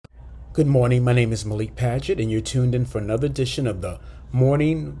Good morning. My name is Malik Padgett, and you're tuned in for another edition of the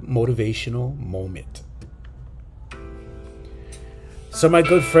Morning Motivational Moment. So, my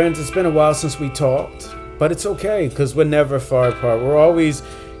good friends, it's been a while since we talked, but it's okay because we're never far apart. We're always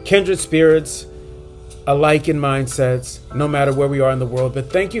kindred spirits, alike in mindsets, no matter where we are in the world.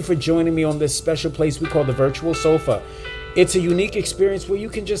 But thank you for joining me on this special place we call the virtual sofa. It's a unique experience where you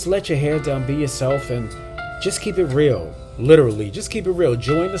can just let your hair down, be yourself, and just keep it real. Literally, just keep it real.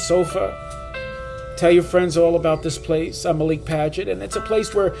 Join the sofa. Tell your friends all about this place. I'm Malik Padgett, and it's a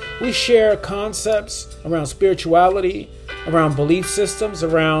place where we share concepts around spirituality, around belief systems,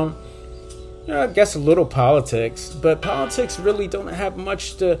 around, I guess, a little politics. But politics really don't have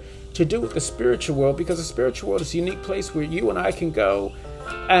much to do with the spiritual world, because the spiritual world is a unique place where you and I can go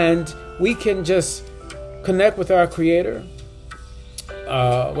and we can just connect with our Creator,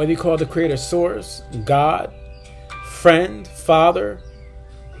 whether you call the Creator Source, God, friend, father,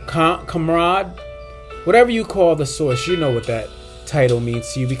 comrade, whatever you call the source. You know what that title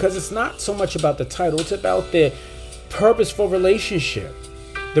means to you, because it's not so much about the title, it's about the purposeful relationship,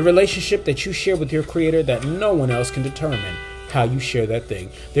 the relationship that you share with your Creator that no one else can determine how you share that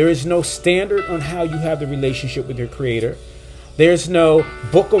thing. There is no standard on how you have the relationship with your Creator. There's no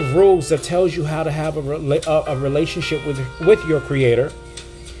book of rules that tells you how to have a relationship with your Creator.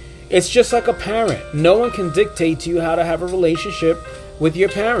 It's just like a parent. No one can dictate to you how to have a relationship with your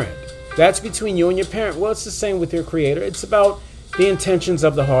parent. That's between you and your parent. Well, it's the same with your Creator. It's about the intentions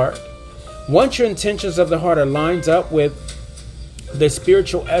of the heart. Once your intentions of the heart are lined up with the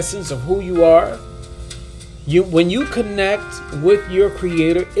spiritual essence of who you are, when you connect with your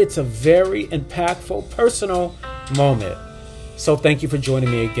Creator, it's a very impactful, personal moment. So thank you for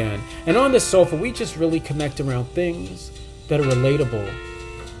joining me again. And on this sofa, we just really connect around things that are relatable.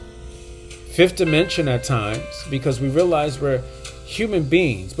 Fifth dimension at times, because we realize we're human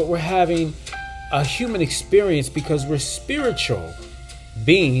beings, but we're having a human experience because we're spiritual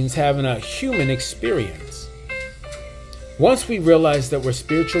beings having a human experience. Once we realize that we're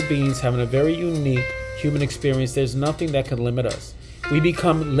spiritual beings having a very unique human experience, there's nothing that can limit us. We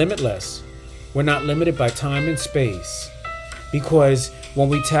become limitless. We're not limited by time and space, because when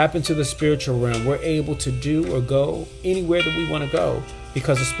we tap into the spiritual realm, we're able to do or go anywhere that we want to go,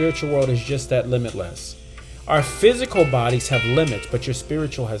 because the spiritual world is just that limitless. Our physical bodies have limits, but your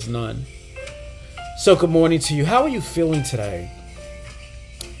spiritual has none. So good morning to you. How are you feeling today?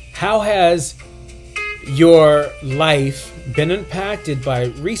 How has your life been impacted by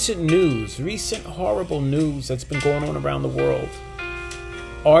recent horrible news that's been going on around the world?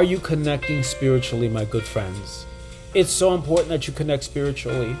 Are you connecting spiritually, my good friends? It's so important that you connect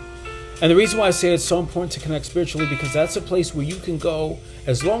spiritually. And the reason why I say it's so important to connect spiritually, because that's a place where you can go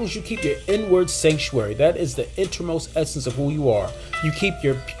as long as you keep your inward sanctuary. That is the innermost essence of who you are. You keep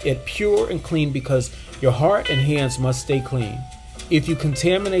it pure and clean, because your heart and hands must stay clean. If you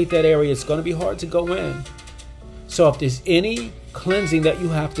contaminate that area, it's going to be hard to go in. So if there's any cleansing that you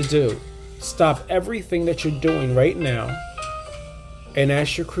have to do, stop everything that you're doing right now and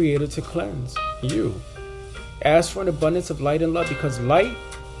ask your Creator to cleanse you. Ask for an abundance of light and love, because light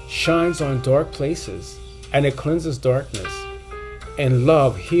shines on dark places and it cleanses darkness. And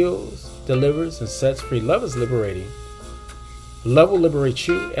love heals, delivers, and sets free. Love is liberating. Love will liberate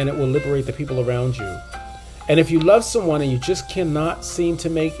you, and it will liberate the people around you. And if you love someone and you just cannot seem to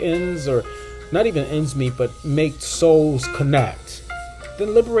make ends, or not even ends meet, but make souls connect,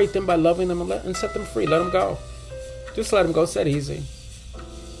 then liberate them by loving them and set them free. Let them go. Just let them go. It's that easy.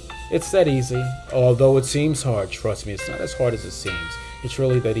 It's that easy. Although it seems hard, trust me, it's not as hard as it seems. It's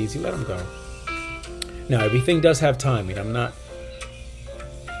really that easy. Let them go. Now, everything does have timing. I'm not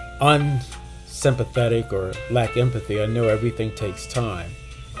unsympathetic or lack empathy. I know everything takes time.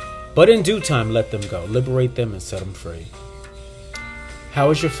 But in due time, let them go. Liberate them and set them free. How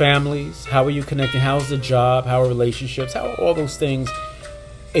is your families? How are you connecting? How's the job? How are relationships? How are all those things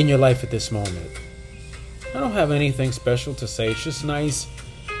in your life at this moment? I don't have anything special to say. It's just nice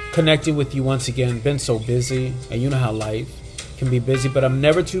connecting with you once again. Been so busy, and you know how life can be busy, but I'm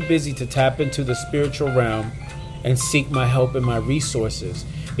never too busy to tap into the spiritual realm and seek my help and my resources,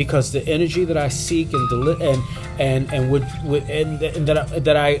 because the energy that I seek that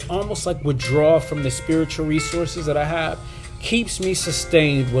I almost like withdraw from the spiritual resources that I have keeps me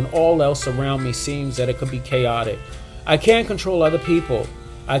sustained when all else around me seems that it could be chaotic. I can't control other people.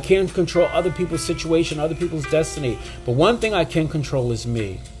 I can't control other people's situation, other people's destiny. But one thing I can control is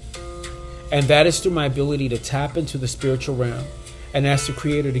me. And that is through my ability to tap into the spiritual realm and ask the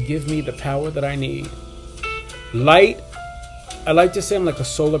Creator to give me the power that I need. Light, I like to say I'm like a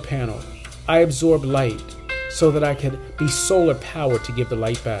solar panel. I absorb light so that I can be solar powered to give the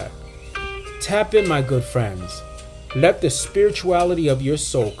light back. Tap in, my good friends. Let the spirituality of your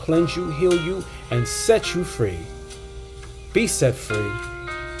soul cleanse you, heal you, and set you free. Be set free.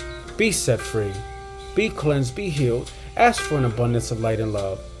 Be set free. Be cleansed. Be healed. Ask for an abundance of light and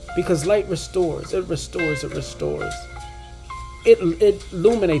love, because light restores. It restores. It restores. It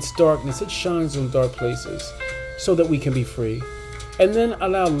illuminates darkness. It shines on dark places so that we can be free. And then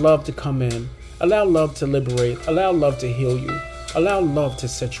allow love to come in. Allow love to liberate. Allow love to heal you. Allow love to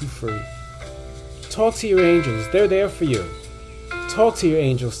set you free. Talk to your angels. They're there for you. Talk to your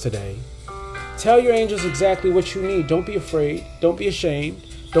angels today. Tell your angels exactly what you need. Don't be afraid. Don't be ashamed.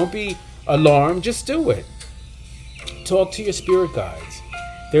 Don't be alarmed. Just do it. Talk to your spirit guides.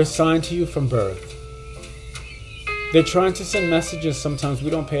 They're assigned to you from birth. They're trying to send messages. Sometimes we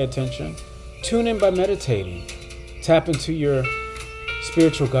don't pay attention. Tune in by meditating. Tap into your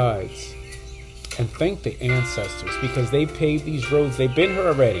spiritual guides. And thank the ancestors, because they paved these roads. They've been here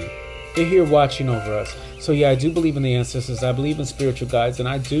already. They're here watching over us. So yeah, I do believe in the ancestors. I believe in spiritual guides. And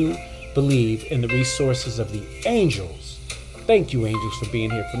I do believe in the resources of the angels. Thank you, angels, for being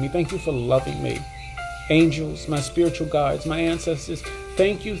here for me. Thank you for loving me. Angels, my spiritual guides, my ancestors,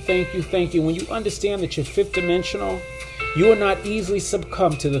 thank you, thank you, thank you. When you understand that you're fifth dimensional, you will not easily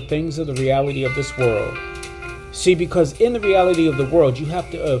succumb to the things of the reality of this world. See, because in the reality of the world, you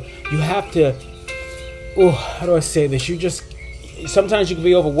have to, how do I say this? Sometimes you can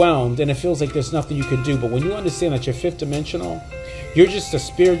be overwhelmed and it feels like there's nothing you can do. But when you understand that you're fifth dimensional, you're just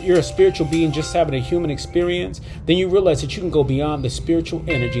you're a spiritual being just having a human experience, then you realize that you can go beyond the spiritual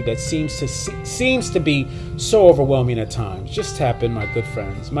energy that seems to be so overwhelming at times. Just tap in, my good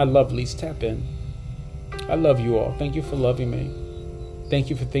friends, my lovelies, tap in. I love you all. Thank you for loving me. Thank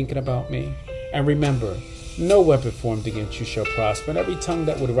you for thinking about me. And remember, no weapon formed against you shall prosper, and every tongue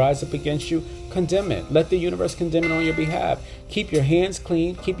that would rise up against you, condemn it. Let the universe condemn it on your behalf. Keep your hands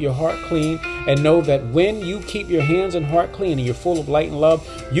clean, keep your heart clean, and know that when you keep your hands and heart clean and you're full of light and love,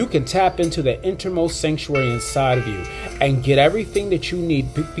 you can tap into the innermost sanctuary inside of you and get everything that you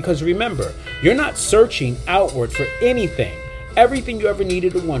need. Because remember, you're not searching outward for anything. Everything you ever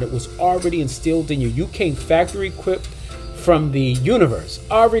needed or wanted was already instilled in you. You came factory equipped from the universe,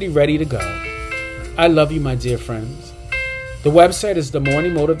 already ready to go. I love you, my dear friends. The website is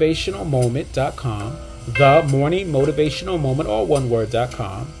themorningmotivationalmoment.com. The Morning Motivational Moment, all one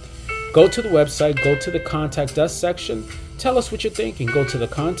word.com. Go to the website, go to the Contact Us section. Tell us what you're thinking. Go to the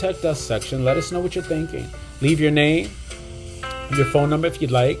Contact Us section. Let us know what you're thinking. Leave your name, your phone number if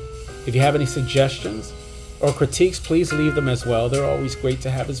you'd like. If you have any suggestions or critiques, please leave them as well. They're always great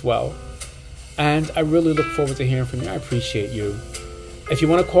to have as well. And I really look forward to hearing from you. I appreciate you. If you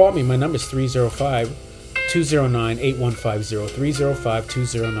want to call me, my number is 305-209-8150,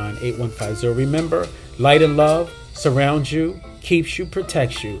 305-209-8150. Remember, light and love surrounds you, keeps you,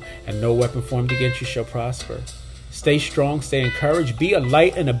 protects you, and no weapon formed against you shall prosper. Stay strong, stay encouraged, be a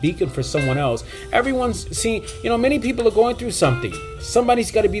light and a beacon for someone else. Everyone's seeing, many people are going through something. Somebody's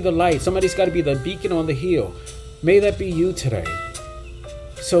got to be the light. Somebody's got to be the beacon on the hill. May that be you today.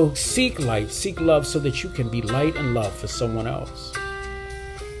 So seek light, seek love so that you can be light and love for someone else.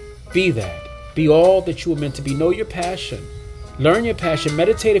 Be that. Be all that you were meant to be. Know your passion. Learn your passion.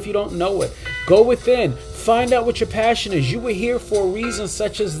 Meditate if you don't know it. Go within. Find out what your passion is. You were here for a reason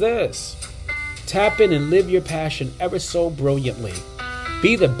such as this. Tap in and live your passion ever so brilliantly.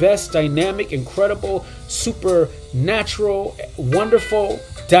 Be the best, dynamic, incredible, supernatural, wonderful,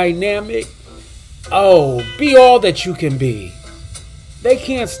 dynamic. Be all that you can be. They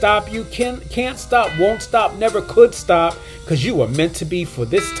can't stop you. Can't stop, won't stop, never could stop, because you were meant to be for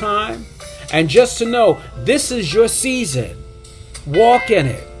this time. And just to know, this is your season. Walk in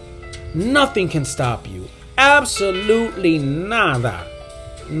it. Nothing can stop you. Absolutely nada.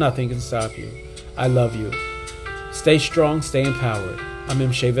 Nothing can stop you. I love you. Stay strong, stay empowered. I'm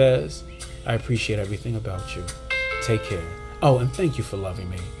M. Chavez. I appreciate everything about you. Take care. And thank you for loving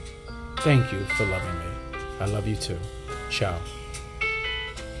me. Thank you for loving me. I love you too. Ciao.